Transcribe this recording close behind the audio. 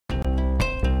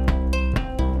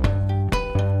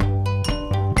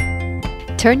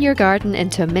Turn your garden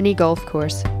into a mini golf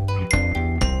course.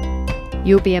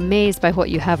 You'll be amazed by what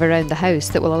you have around the house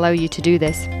that will allow you to do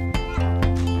this.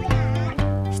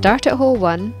 Start at hole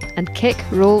 1 and kick,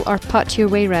 roll or putt your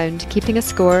way round, keeping a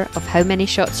score of how many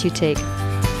shots you take.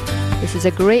 This is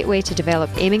a great way to develop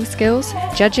aiming skills,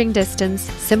 judging distance,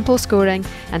 simple scoring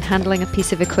and handling a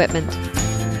piece of equipment.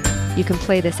 You can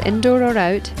play this indoor or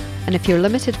out, and if you're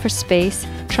limited for space,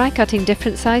 try cutting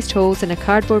different sized holes in a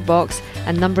cardboard box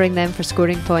and numbering them for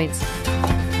scoring points.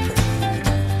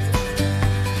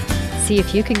 See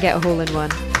if you can get a hole in one.